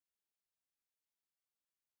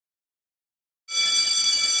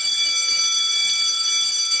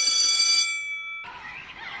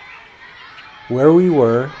where we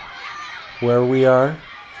were, where we are,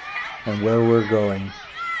 and where we're going.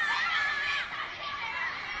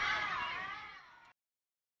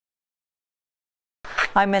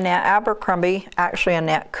 I'm Annette Abercrombie, actually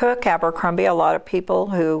Annette Cook Abercrombie. A lot of people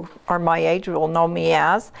who are my age will know me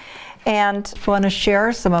as. And I want to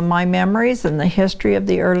share some of my memories and the history of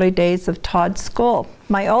the early days of Todd School.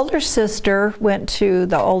 My older sister went to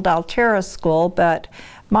the old Altera School, but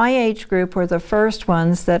my age group were the first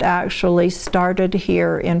ones that actually started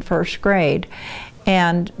here in first grade.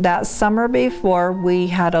 And that summer before, we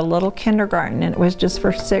had a little kindergarten, and it was just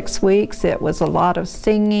for 6 weeks. It was a lot of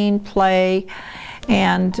singing, play,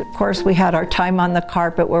 and of course we had our time on the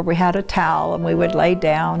carpet where we had a towel and we would lay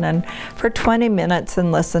down and for 20 minutes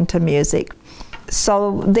and listen to music.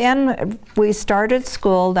 So then we started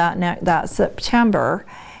school that September,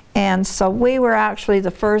 and so we were actually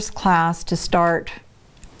the first class to start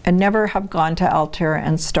and never have gone to Altera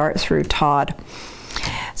and start through Todd.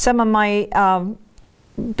 Some of my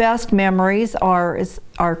best memories are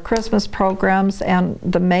our Christmas programs and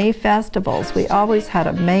the May festivals. We always had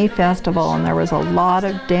a May festival and there was a lot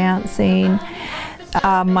of dancing.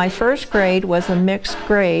 My first grade was a mixed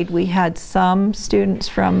grade. We had some students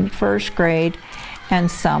from first grade and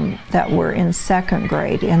some that were in second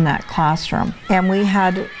grade in that classroom. And we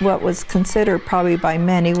had what was considered probably by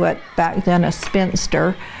many, what back then a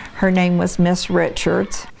spinster. Her name was Miss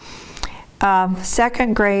Richards.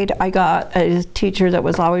 Second grade, I got a teacher that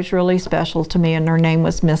was always really special to me, and her name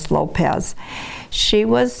was Miss Lopez. She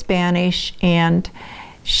was Spanish, and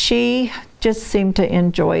she just seemed to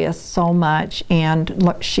enjoy us so much,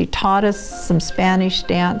 and she taught us some Spanish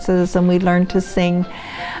dances, and we learned to sing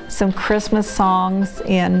some Christmas songs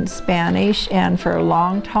in Spanish, and for a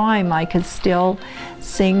long time I could still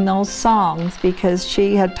sing those songs because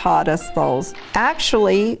she had taught us those.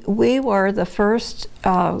 Actually, we were the first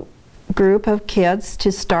group of kids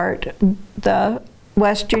to start the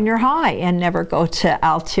West Junior High and never go to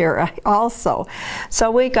Altera also.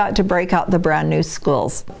 So we got to break out the brand new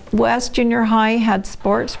schools. West Junior High had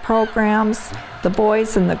sports programs. The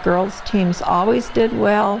boys and the girls teams always did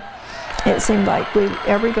well. It seemed like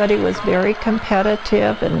everybody was very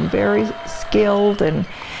competitive and very skilled, and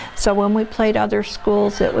so when we played other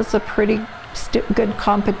schools it was a pretty good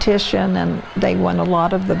competition, and they won a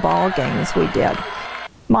lot of the ball games we did.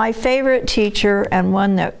 My favorite teacher, and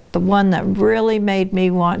the one that really made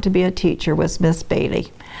me want to be a teacher, was Miss Bailey.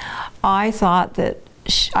 I thought that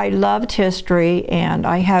I loved history, and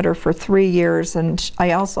I had her for 3 years, and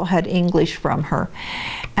I also had English from her.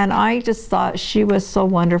 And I just thought she was so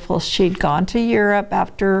wonderful. She'd gone to Europe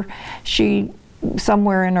after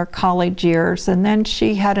somewhere in her college years, and then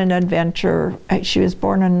she had an adventure. She was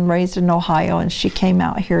born and raised in Ohio, and she came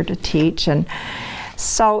out here to teach. And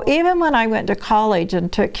so even when I went to college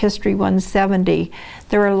and took History 170,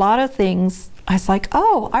 there were a lot of things I was like,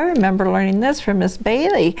 oh, I remember learning this from Miss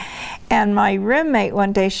Bailey. And my roommate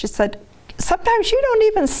one day, she said, sometimes you don't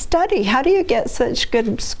even study. How do you get such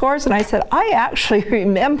good scores? And I said, I actually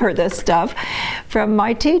remember this stuff from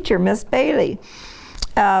my teacher, Miss Bailey.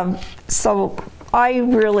 So I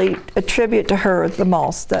really attribute to her the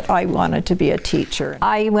most that I wanted to be a teacher.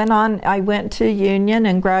 I went to Union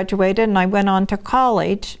and graduated, and I went on to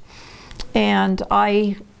college, and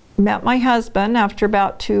I met my husband after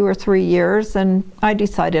about 2 or 3 years, and I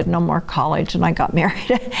decided no more college, and I got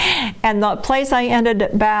married. And the place I ended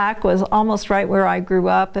back was almost right where I grew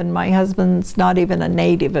up, and my husband's not even a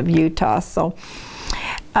native of Utah. So,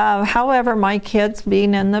 however, my kids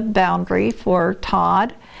being in the boundary for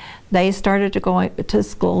Todd, they started to go to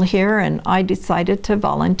school here, and I decided to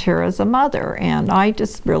volunteer as a mother, and I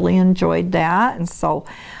just really enjoyed that. And so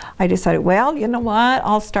I decided, well, you know what,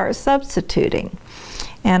 I'll start substituting.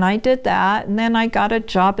 And I did that, and then I got a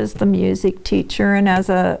job as the music teacher and as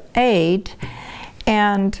an aide.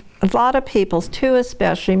 And a lot of people, too,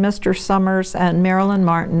 especially Mr. Summers and Marilyn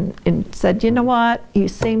Martin, said, you know what, you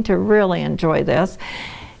seem to really enjoy this.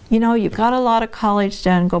 You know, you've got a lot of college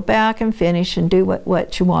done, go back and finish and do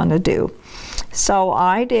what you want to do. So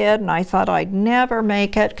I did, and I thought I'd never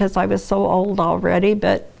make it because I was so old already,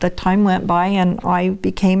 but the time went by and I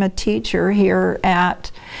became a teacher here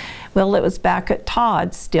at, well, it was back at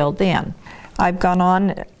Todd still then. I've gone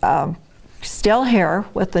on still here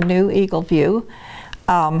with the new Eagle View.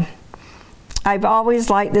 I've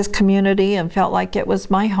always liked this community and felt like it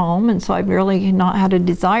was my home, and so I've really not had a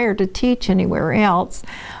desire to teach anywhere else.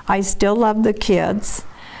 I still love the kids,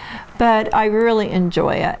 but I really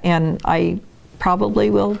enjoy it, and I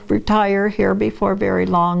probably will retire here before very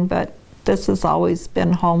long, but this has always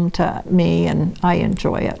been home to me, and I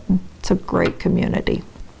enjoy it. It's a great community.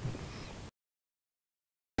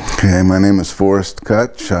 Okay, my name is Forrest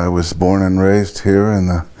Kutch. I was born and raised here in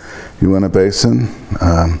the Uinta Basin.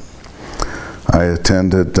 I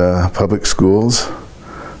attended public schools,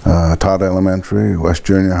 Todd Elementary, West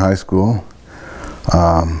Junior High School,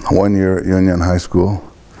 1 year at Union High School.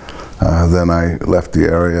 Then I left the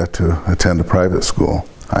area to attend a private school.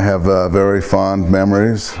 I have very fond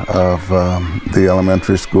memories of the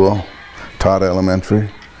elementary school, Todd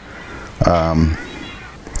Elementary.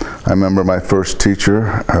 I remember my first teacher,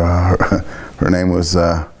 her name was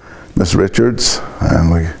Miss Richards,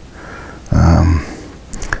 and we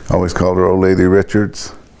always called her Old Lady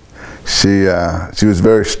Richards. She was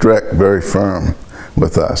very strict, very firm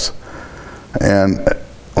with us. And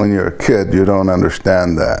when you're a kid, you don't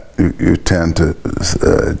understand that. You tend to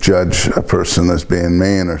judge a person as being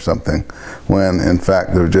mean or something, when in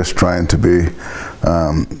fact they're just trying to do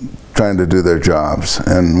their jobs.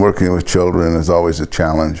 And working with children is always a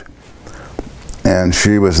challenge. And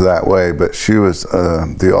she was that way, but she was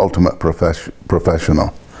the ultimate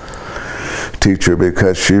professional teacher,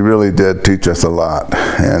 because she really did teach us a lot,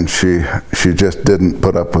 and she just didn't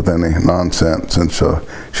put up with any nonsense, and so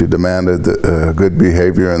she demanded good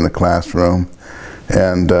behavior in the classroom,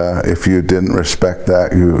 and if you didn't respect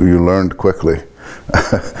that, you learned quickly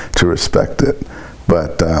to respect it.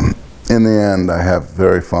 But in the end, I have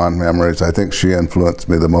very fond memories. I think she influenced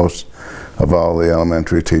me the most of all the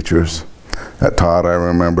elementary teachers. At Todd, I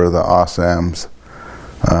remember the Ossams,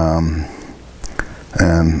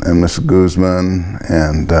 and Miss Guzman,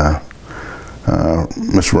 and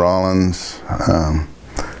Miss Rollins.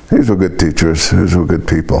 These were good teachers. These were good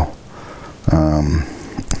people.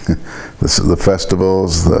 The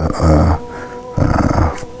festivals, the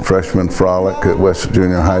freshman frolic at West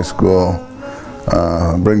Junior High School,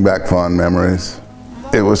 bring back fond memories.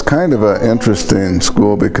 It was kind of an interesting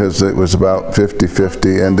school because it was about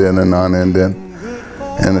 50-50 Indian and non-Indian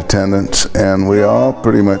in attendance, and we all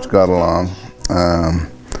pretty much got along.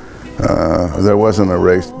 There wasn't a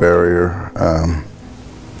race barrier.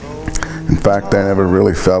 In fact, I never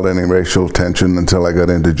really felt any racial tension until I got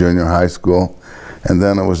into junior high school, and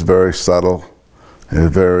then it was very subtle,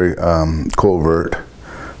 very covert,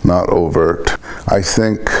 not overt. I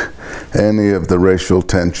think any of the racial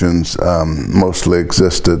tensions mostly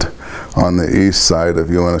existed on the east side of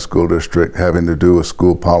Uinta School District, having to do with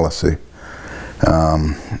school policy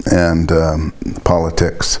and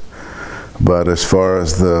politics. But as far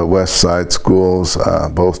as the west side schools,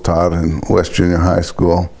 both Todd and West Junior High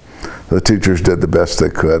School, the teachers did the best they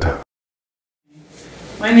could.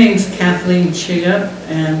 My name's Kathleen Chigup,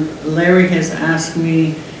 and Larry has asked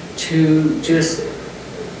me to just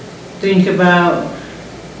think about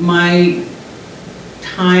my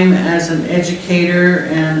time as an educator,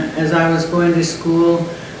 and as I was going to school,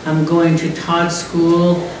 I'm going to Todd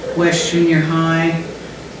School, West Junior High.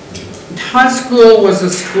 Todd School was a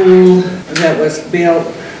school that was built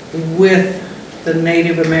with the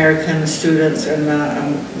Native American students and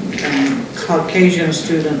the Caucasian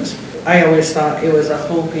students. I always thought it was a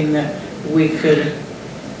hoping that we could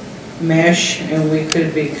mesh and we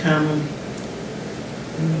could become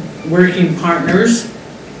working partners.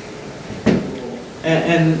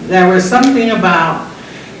 And there was something about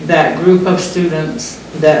that group of students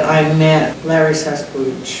that I met: Larry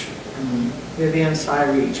Sespuch, Vivian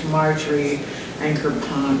Syreach, Marjorie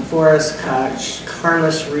Anchor-Pont, Forrest Kutch,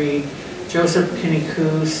 Carlos Reed, Joseph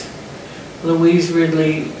Pennycoos, Louise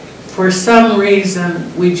Ridley. For some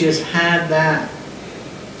reason, we just had that.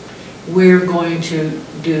 We're going to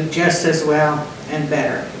do just as well and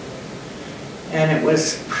better. And it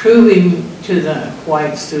was proving to the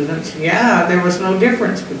white students, yeah, there was no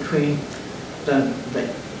difference between the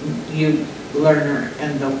youth learner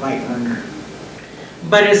and the white learner.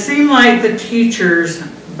 But it seemed like the teachers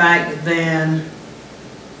back then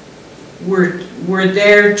were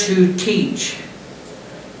there to teach.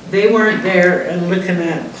 They weren't there and looking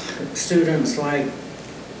at students like,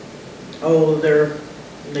 oh, they're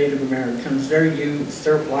Native Americans, they're youths,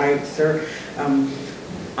 they're whites, they're,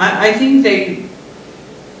 I think they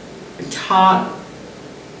taught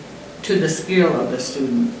to the skill of the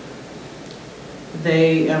student.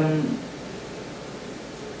 They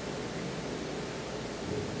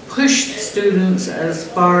pushed students as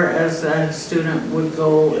far as a student would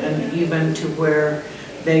go, and even to where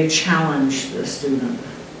they challenged the student.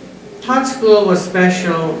 Todd School was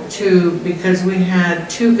special too because we had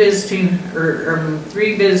three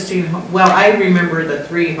visiting, well, I remember the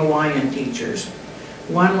 3 Hawaiian teachers.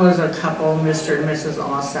 One was a couple, Mr. and Mrs.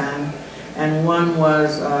 Ossan, and one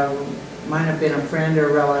was, might have been a friend or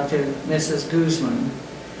relative, Mrs. Guzman.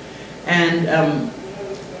 And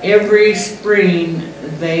every spring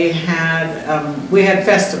they had, we had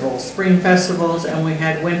festivals, spring festivals, and we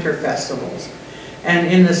had winter festivals. And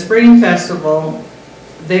in the spring festival,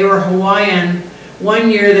 they were Hawaiian. One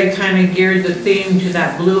year they kind of geared the theme to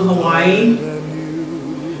that blue Hawaii.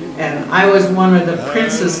 And I was one of the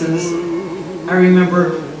princesses. I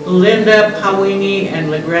remember Linda Pauini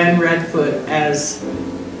and LeGrand Redfoot as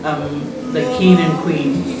the king and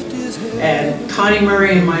queen. And Connie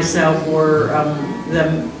Murray and myself were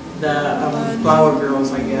the flower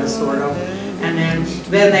girls, I guess, sort of. And then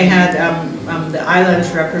they had the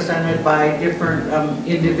islands represented by different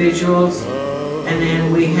individuals. And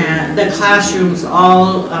then we had, the classrooms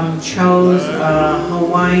all chose a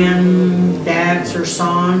Hawaiian dance or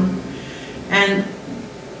song. And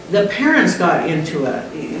the parents got into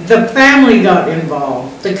it. The family got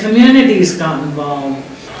involved. The communities got involved.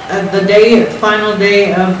 The final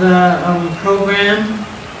day of the program,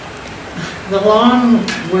 the lawn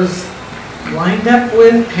was lined up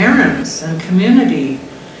with parents and community.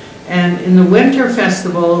 And in the winter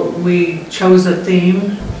festival, we chose a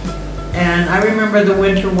theme. And I remember the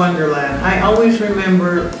Winter Wonderland. I always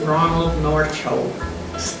remember Ronald Norcho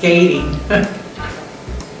skating.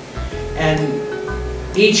 And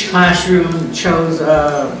each classroom chose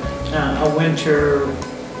a winter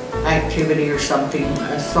activity or something,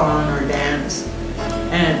 a song or dance.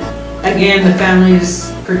 And again, the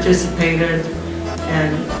families participated,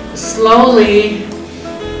 and slowly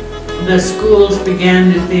the schools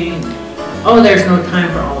began to think, oh, there's no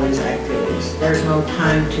time for all these activities. There's no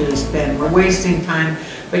time to spend. We're wasting time.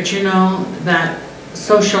 But you know, that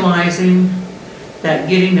socializing, that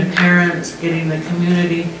getting the parents, getting the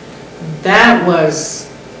community, that was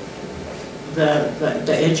the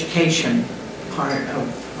education part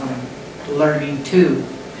of learning too.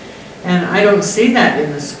 And I don't see that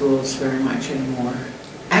in the schools very much anymore.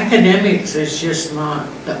 Academics is just not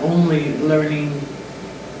the only learning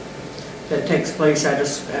that takes place at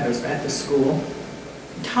the school.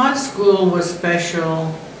 Todd's school was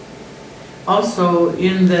special also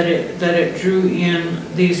in that it drew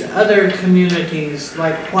in these other communities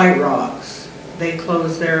like White Rocks. They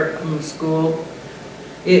closed their school.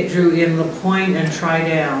 It drew in LaPointe and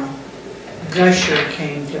Tridale. Gusher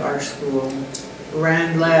came to our school.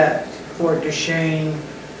 Randlett, Fort Duchesne.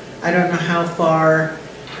 I don't know how far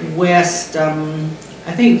west,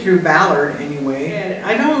 I think through Ballard anyway.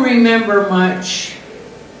 I don't remember much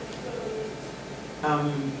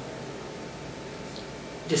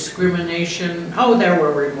discrimination. Oh, there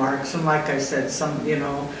were remarks, and like I said, some, you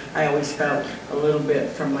know, I always felt a little bit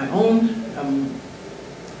from my own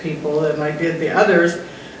people than I did the others.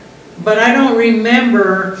 But I don't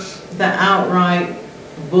remember the outright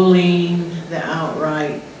bullying, the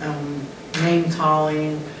outright name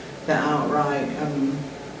calling, the outright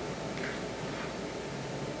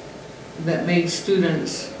that made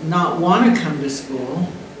students not want to come to school.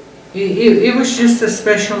 It was just a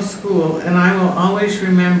special school, and I will always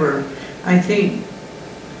remember, I think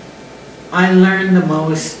I learned the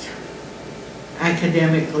most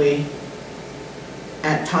academically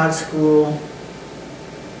at Todd School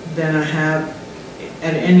than I have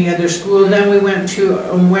at any other school. Then we went to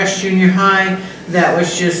West Junior High. That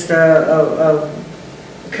was just a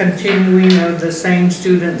continuing of the same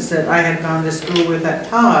students that I had gone to school with at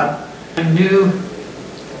Todd. I knew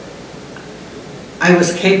I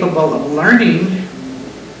was capable of learning,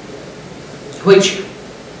 which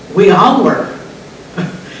we all were.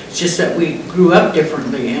 It's just that we grew up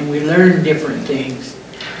differently and we learned different things.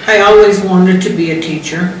 I always wanted to be a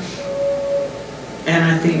teacher, and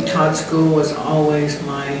I think Todd School was always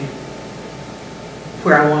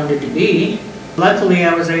where I wanted to be. Luckily,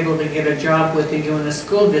 I was able to get a job with the UNS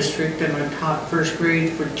School District, and I taught first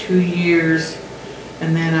grade for 2 years,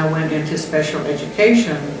 and then I went into special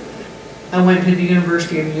education. I went to the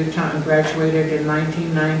University of Utah and graduated in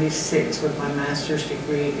 1996 with my master's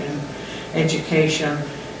degree in education.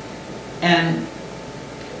 And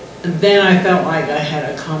then I felt like I had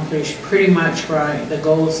accomplished pretty much the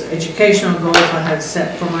goals, educational goals I had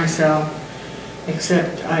set for myself,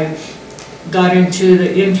 except I got into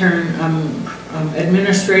the intern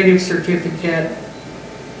administrative certificate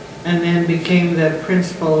and then became the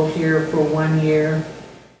principal here for 1 year.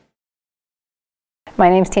 My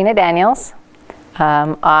name's Tina Daniels.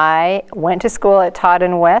 I went to school at Todd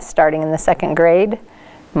and West starting in the 2nd grade.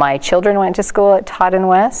 My children went to school at Todd and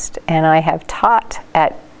West, and I have taught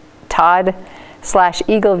at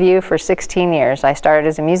Todd/Eagle View for 16 years. I started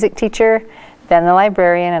as a music teacher, then the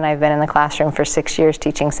librarian, and I've been in the classroom for 6 years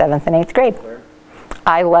teaching 7th and 8th grade.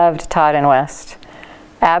 I loved Todd and West.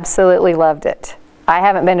 Absolutely loved it. I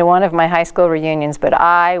haven't been to one of my high school reunions, but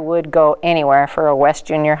I would go anywhere for a West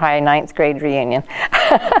Junior High 9th grade reunion.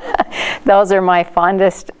 Those are my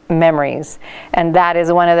fondest memories. And that is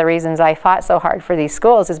one of the reasons I fought so hard for these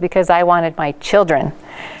schools, is because I wanted my children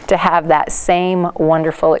to have that same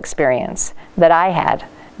wonderful experience that I had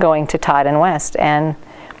going to Todd and West. And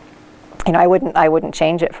you know, I wouldn't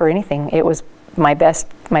change it for anything. It was my best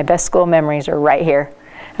school memories are right here.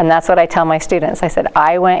 And that's what I tell my students. I said,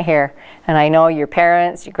 I went here, and I know your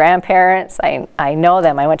parents, your grandparents, I know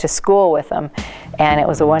them. I went to school with them, and it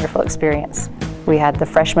was a wonderful experience. We had the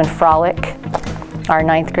freshman frolic, our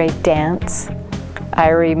 9th grade dance. I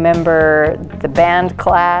remember the band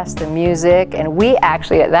class, the music, and we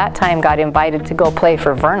actually at that time got invited to go play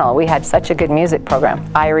for Vernal. We had such a good music program.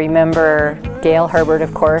 I remember Gail Herbert,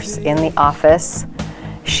 of course, in the office.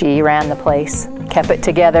 She ran the place, kept it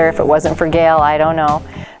together. If it wasn't for Gail, I don't know.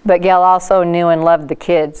 But Gail also knew and loved the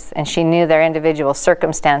kids, and she knew their individual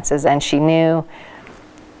circumstances, and she knew,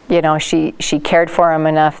 you know, she cared for them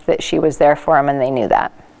enough that she was there for them, and they knew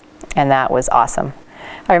that. And that was awesome.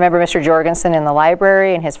 I remember Mr. Jorgensen in the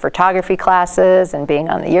library and his photography classes and being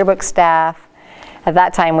on the yearbook staff. At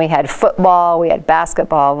that time we had football, we had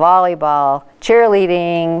basketball, volleyball,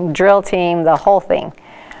 cheerleading, drill team, the whole thing.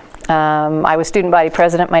 I was student body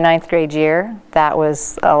president my 9th grade year. That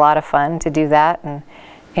was a lot of fun to do that and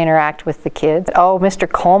interact with the kids. Oh, Mr.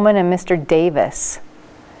 Coleman and Mr. Davis.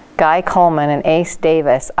 Guy Coleman and Ace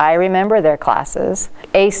Davis. I remember their classes.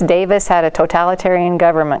 Ace Davis had a totalitarian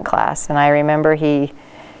government class, and I remember he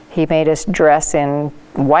made us dress in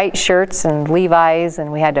white shirts and Levi's,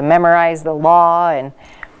 and we had to memorize the law, and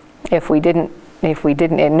if we didn't,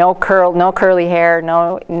 no curly hair,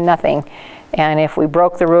 nothing. And if we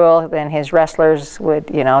broke the rule, then his wrestlers would,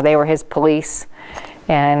 you know, they were his police,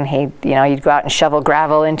 and you'd go out and shovel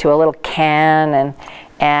gravel into a little can,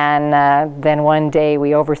 and then one day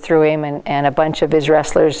we overthrew him, and a bunch of his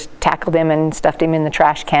wrestlers tackled him and stuffed him in the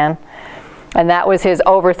trash can. And that was his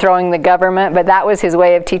overthrowing the government, but that was his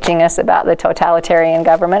way of teaching us about the totalitarian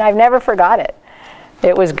government. I've never forgot it.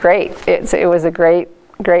 It was great. It was a great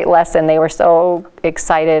lesson. They were so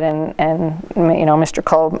excited, and you know,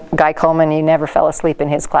 Guy Coleman, you never fell asleep in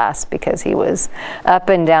his class because he was up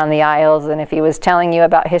and down the aisles, and if he was telling you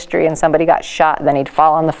about history and somebody got shot, then he'd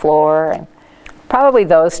fall on the floor. And probably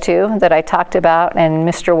those two that I talked about, and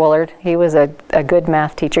Mr. Woolard, he was a good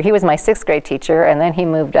math teacher. He was my 6th grade teacher, and then he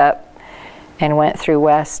moved up and went through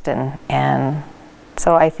West, and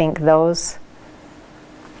so I think those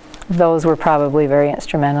were probably very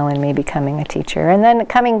instrumental in me becoming a teacher. And then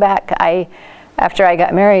coming back, after I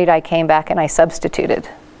got married, I came back and I substituted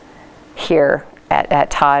here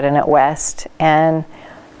at Todd and at West, and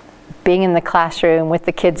being in the classroom with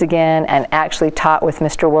the kids again and actually taught with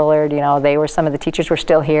Mr. Woolard, you know, some of the teachers were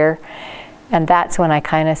still here, and that's when I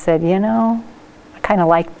kind of said, you know, I kind of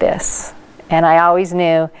like this. And I always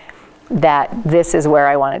knew that this is where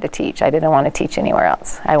I wanted to teach. I didn't want to teach anywhere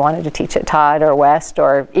else. I wanted to teach at Todd or West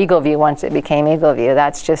or Eagleview once it became Eagleview.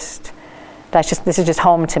 This is just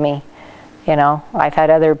home to me. You know, I've had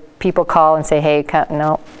other people call and say, hey,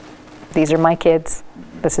 no, these are my kids.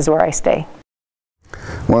 This is where I stay.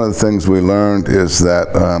 One of the things we learned is that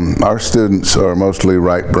our students are mostly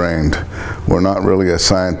right-brained. We're not really a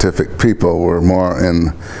scientific people.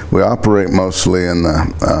 We operate mostly in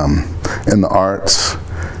the arts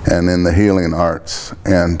and in the healing arts,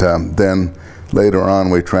 and then later on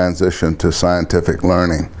we transition to scientific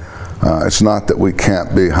learning. It's not that we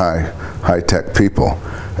can't be high-tech people.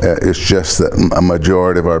 It's just that a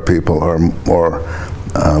majority of our people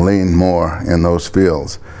lean more in those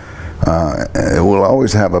fields. We'll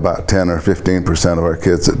always have about 10 or 15% of our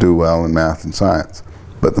kids that do well in math and science,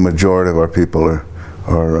 but the majority of our people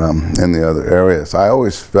are in the other areas. I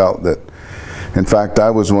always felt that, in fact, I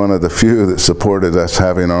was one of the few that supported us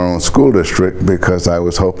having our own school district because I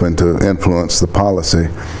was hoping to influence the policy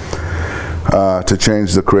to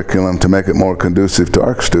change the curriculum to make it more conducive to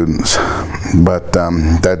our students, but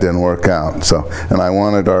that didn't work out. And I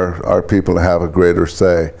wanted our people to have a greater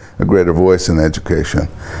say, a greater voice in education.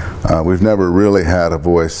 We've never really had a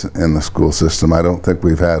voice in the school system. I don't think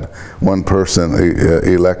we've had one person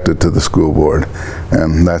elected to the school board,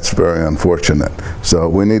 and that's very unfortunate. So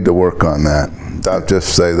we need to work on that. I'll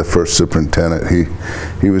just say the first superintendent,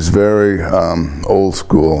 he was very old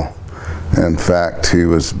school. In fact, he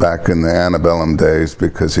was back in the antebellum days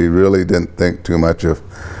because he really didn't think too much of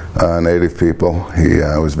Native people. He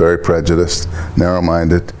was very prejudiced,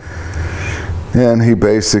 narrow-minded, and he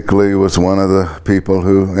basically was one of the people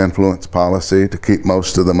who influenced policy to keep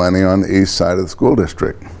most of the money on the east side of the school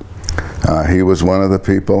district. He was one of the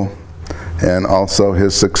people, and also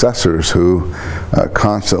his successors, who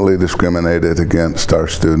constantly discriminated against our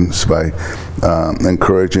students by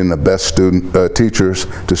encouraging the best teachers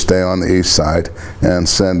to stay on the east side and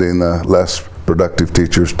sending the less productive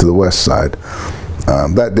teachers to the west side.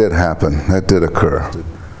 That did happen. That did occur.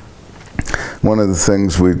 One of the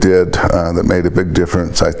things we did that made a big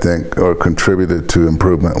difference, I think, or contributed to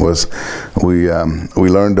improvement, was we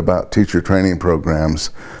learned about teacher training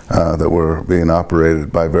programs that were being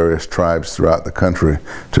operated by various tribes throughout the country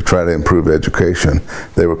to try to improve education.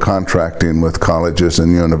 They were contracting with colleges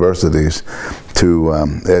and universities to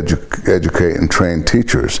educate and train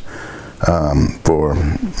teachers for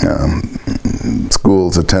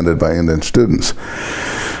schools attended by Indian students.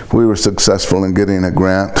 We were successful in getting a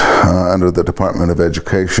grant under the Department of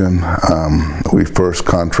Education. We first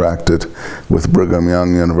contracted with Brigham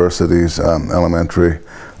Young University's elementary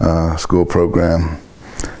school program,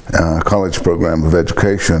 college program of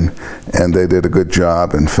education, and they did a good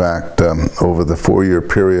job. In fact, over the 4-year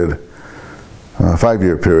period,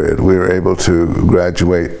 5-year period, we were able to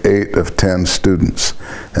graduate 8 of 10 students,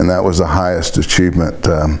 and that was the highest achievement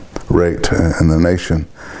rate in the nation.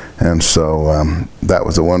 And so that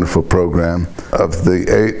was a wonderful program. Of the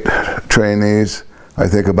 8 trainees, I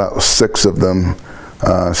think about 6 of them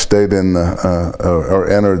stayed in or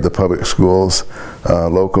entered the public schools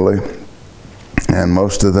locally, and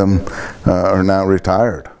most of them are now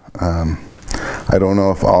retired. I don't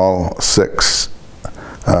know if all 6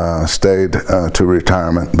 stayed to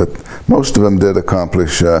retirement, but most of them did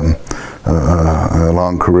accomplish a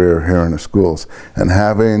long career here in the schools. And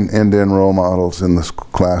having Indian role models in the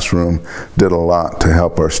classroom did a lot to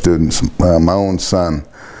help our students. My own son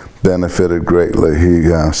benefited greatly. He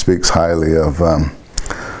speaks highly of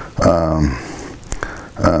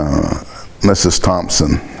Mrs.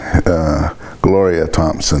 Thompson, Gloria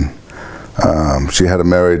Thompson. She had a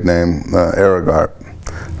married name, Aragart,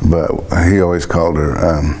 but he always called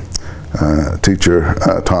her Teacher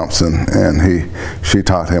Thompson, and she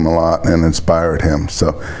taught him a lot and inspired him.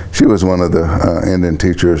 So she was one of the Indian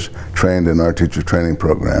teachers trained in our teacher training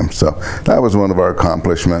program. So that was one of our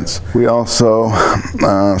accomplishments. We also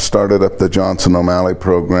started up the Johnson O'Malley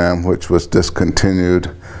program, which was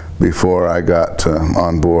discontinued before I got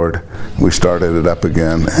on board. We started it up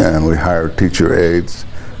again, and we hired teacher aides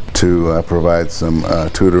to provide some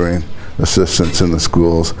tutoring assistance in the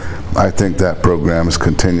schools. I think that program has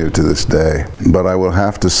continued to this day. But I will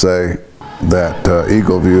have to say that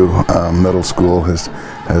Eagleview Middle School has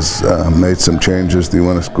made some changes. The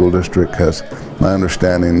Uinta School District has, my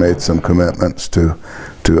understanding, made some commitments to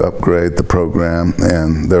upgrade the program,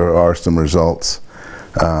 and there are some results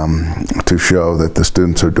to show that the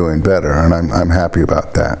students are doing better, and I'm happy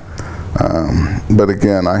about that. But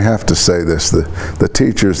again, I have to say this, the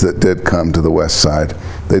teachers that did come to the West Side,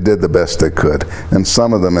 they did the best they could. And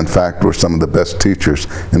some of them, in fact, were some of the best teachers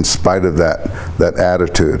in spite of that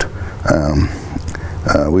attitude.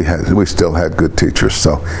 We still had good teachers.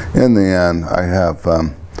 So in the end, I have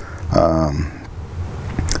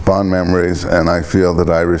fond memories, and I feel that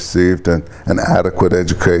I received an adequate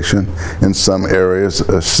education, in some areas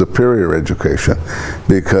a superior education,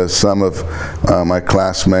 because some of my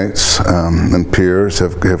classmates and peers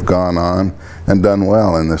have gone on and done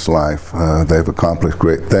well in this life. They've accomplished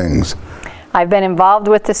great things. I've been involved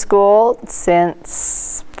with the school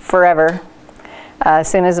since forever. As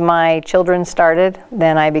soon as my children started,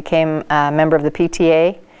 then I became a member of the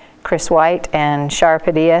PTA. Chris White and Shar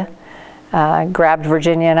Padilla grabbed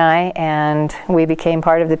Virginia and I, and we became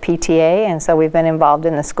part of the PTA, and so we've been involved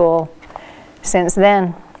in the school since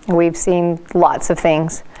then. We've seen lots of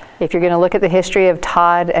things. If you're going to look at the history of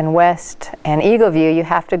Todd and West and Eagleview, you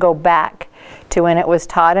have to go back to when it was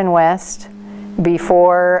Todd and West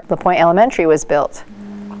before LaPointe Elementary was built.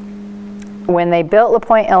 When they built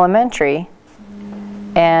LaPointe Elementary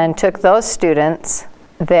and took those students,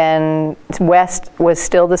 then West was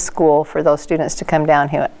still the school for those students to come down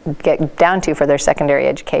to for their secondary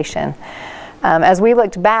education. As we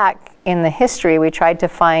looked back in the history, we tried to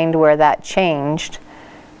find where that changed,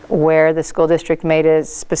 where the school district made a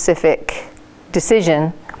specific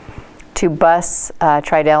decision to bus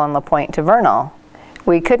Tridell and LaPointe to Vernal.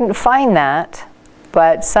 We couldn't find that,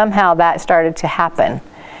 but somehow that started to happen.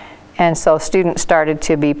 And so students started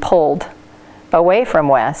to be pulled away from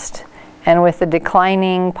West. And with the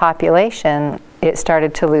declining population, it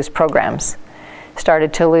started to lose programs,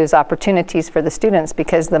 started to lose opportunities for the students,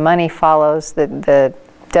 because the money follows, the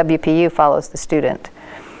WPU follows the student.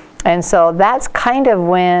 And so that's kind of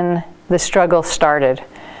when the struggle started,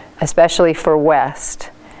 especially for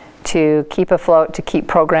West, to keep afloat, to keep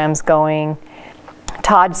programs going.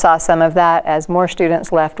 Todd saw some of that as more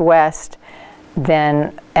students left West.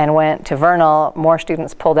 then and went to Vernal, more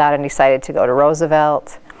students pulled out and decided to go to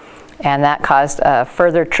Roosevelt, and that caused a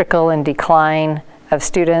further trickle and decline of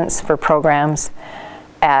students for programs.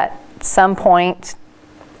 At some point,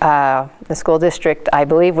 the school district, I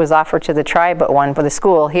believe, was offered to the tribe at one, but the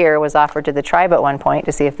school here was offered to the tribe at one point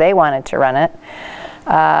to see if they wanted to run it.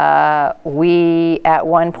 We, at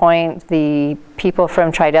one point, the people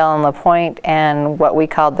from Tridel and La Pointe and what we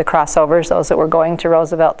called the crossovers, those that were going to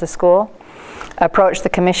Roosevelt to school, approached the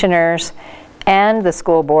commissioners and the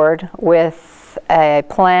school board with a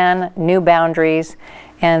plan, new boundaries,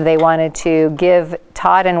 and they wanted to give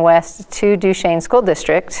Todd and West to Duchesne School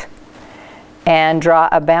District and draw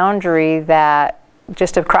a boundary that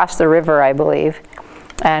just across the river, I believe,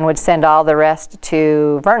 and would send all the rest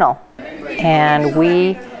to Vernal. And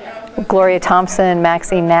we, Gloria Thompson,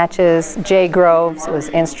 Maxine Natchez, Jay Groves was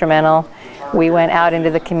instrumental. We went out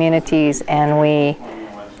into the communities and we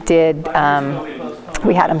did,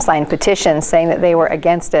 we had them sign petitions saying that they were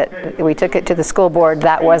against it. We took it to the school board.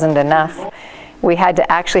 That wasn't enough. We had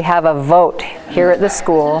to actually have a vote here at the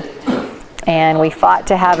school, and we fought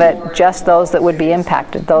to have it just those that would be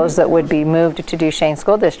impacted, those that would be moved to Duchesne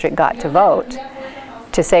School District got to vote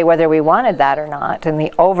to say whether we wanted that or not. And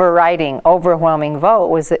the overriding, overwhelming vote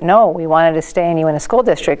was that no, we wanted to stay in UNA School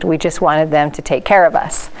District. We just wanted them to take care of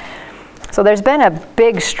us. So there's been a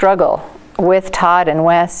big struggle with Todd and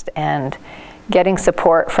West and getting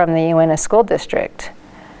support from the UNA School District.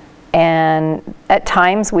 And at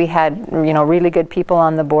times we had, really good people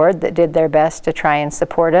on the board that did their best to try and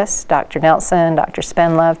support us, Dr. Nelson, Dr.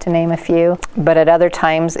 Spenlove, to name a few. But at other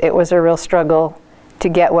times it was a real struggle to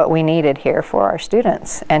get what we needed here for our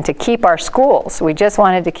students and to keep our schools. We just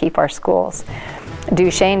wanted to keep our schools.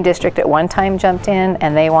 Duchesne District at one time jumped in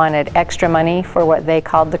and they wanted extra money for what they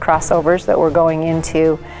called the crossovers that were going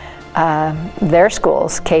into their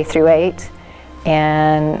schools, K through 8.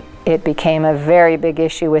 And it became a very big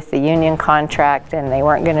issue with the union contract, and they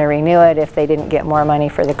weren't going to renew it if they didn't get more money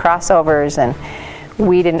for the crossovers. And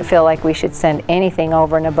we didn't feel like we should send anything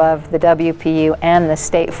over and above the WPU and the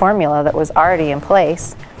state formula that was already in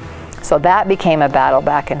place. So that became a battle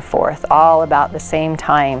back and forth, all about the same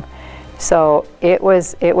time. So it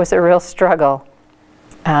was a real struggle.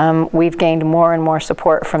 We've gained more and more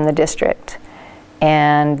support from the district,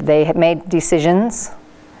 and they have made decisions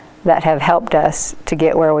that have helped us to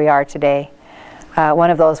get where we are today.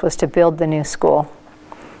 One of those was to build the new school.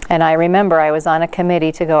 And I remember I was on a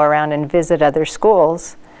committee to go around and visit other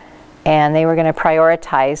schools, and they were going to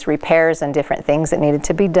prioritize repairs and different things that needed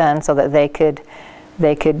to be done so that they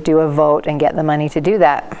could do a vote and get the money to do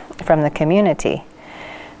that from the community.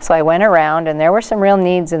 So I went around, and there were some real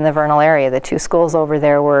needs in the Vernal area. The two schools over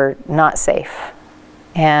there were not safe.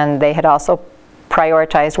 And they had also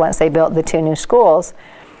prioritized, once they built the two new schools,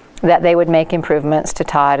 that they would make improvements to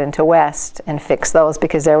Todd and to West and fix those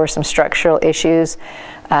because there were some structural issues.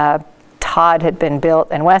 Todd had been built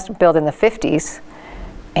and West built in the 50s,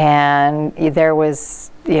 and there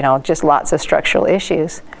was, just lots of structural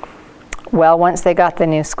issues. Well, once they got the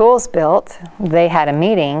new schools built, they had a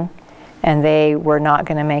meeting and they were not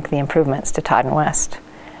going to make the improvements to Todd and West.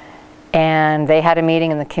 And they had a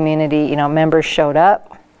meeting in the community, members showed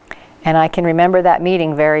up. And I can remember that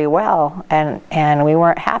meeting very well, and we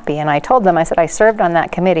weren't happy. And I told them, I said, I served on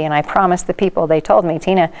that committee, and I promised the people, they told me,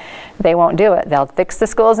 Tina, they won't do it. They'll fix the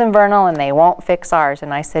schools in Vernal, and they won't fix ours.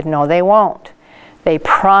 And I said, no, they won't. They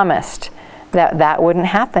promised that that wouldn't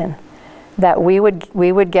happen, that we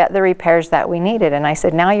would get the repairs that we needed. And I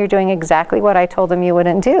said, now you're doing exactly what I told them you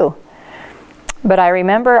wouldn't do. But I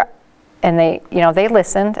remember, and they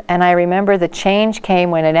listened, and I remember the change came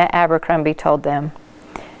when Annette Abercrombie told them,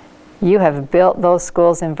 you have built those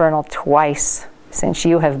schools in Vernal twice since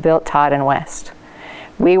you have built Todd and West.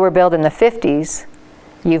 We were built in the 50s.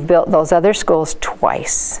 You've built those other schools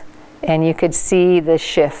twice. And you could see the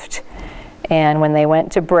shift. And when they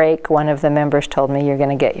went to break, one of the members told me, you're going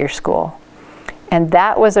to get your school. And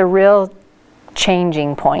that was a real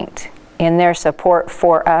changing point in their support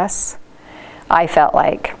for us. I felt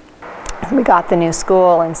like we got the new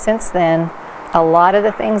school, and since then, a lot of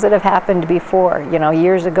the things that have happened before,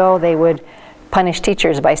 years ago, they would punish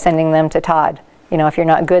teachers by sending them to Todd. If you're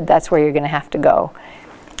not good, that's where you're going to have to go.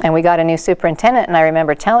 And we got a new superintendent, and I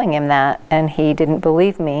remember telling him that, and he didn't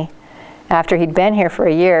believe me. After he'd been here for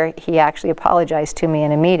a year, he actually apologized to me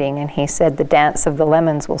in a meeting, and he said the dance of the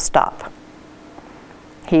lemons will stop.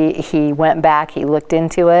 He went back, he looked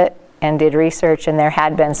into it, and did research, and there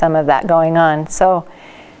had been some of that going on. So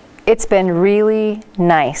it's been really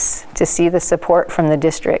nice to see the support from the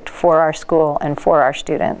district for our school and for our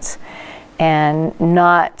students. And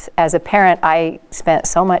not, as a parent, I spent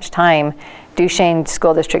so much time Duchesne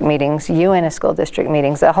School District meetings, Uintah School District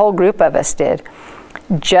meetings, a whole group of us did,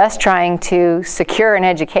 just trying to secure an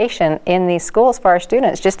education in these schools for our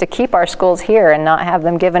students, just to keep our schools here and not have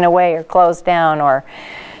them given away or closed down or,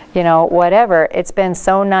 you know, whatever. It's been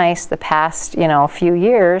so nice the past, you know, few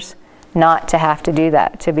years not to have to do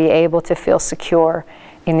that, to be able to feel secure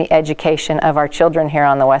in the education of our children here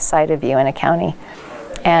on the west side of Uintah County.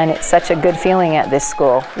 And it's such a good feeling at this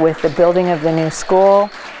school. With the building of the new school,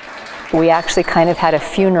 we actually kind of had a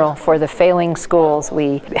funeral for the failing schools.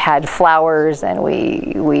 We had flowers, and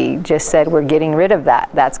we just said, we're getting rid of that.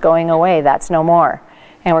 That's going away. That's no more.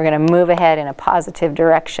 And we're going to move ahead in a positive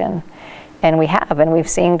direction. And we have, and we've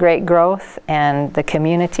seen great growth, and the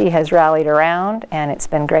community has rallied around, and it's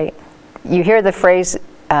been great. You hear the phrase,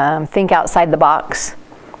 think outside the box.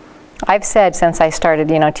 I've said since I started,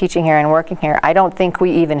 you know, teaching here and working here, I don't think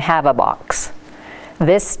we even have a box.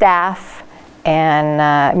 This staff and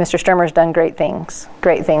Mr. Sturmer's done great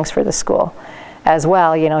things for the school as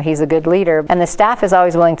well. You know, he's a good leader, and the staff is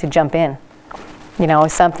always willing to jump in. You know,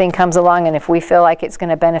 if something comes along and if we feel like it's going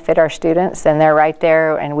to benefit our students, then they're right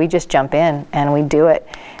there, and we just jump in and we do it.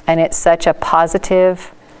 And it's such a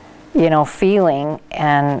positive, you know, feeling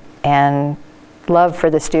and love for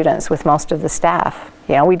the students with most of the staff.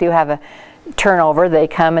 You know, we do have a turnover. They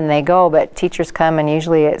come and they go, but teachers come and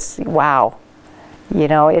usually it's, wow. You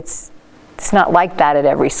know, it's not like that at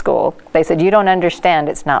every school. They said, you don't understand,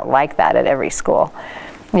 it's not like that at every school.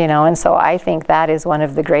 You know, and so I think that is one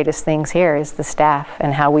of the greatest things here is the staff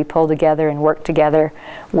and how we pull together and work together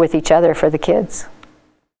with each other for the kids.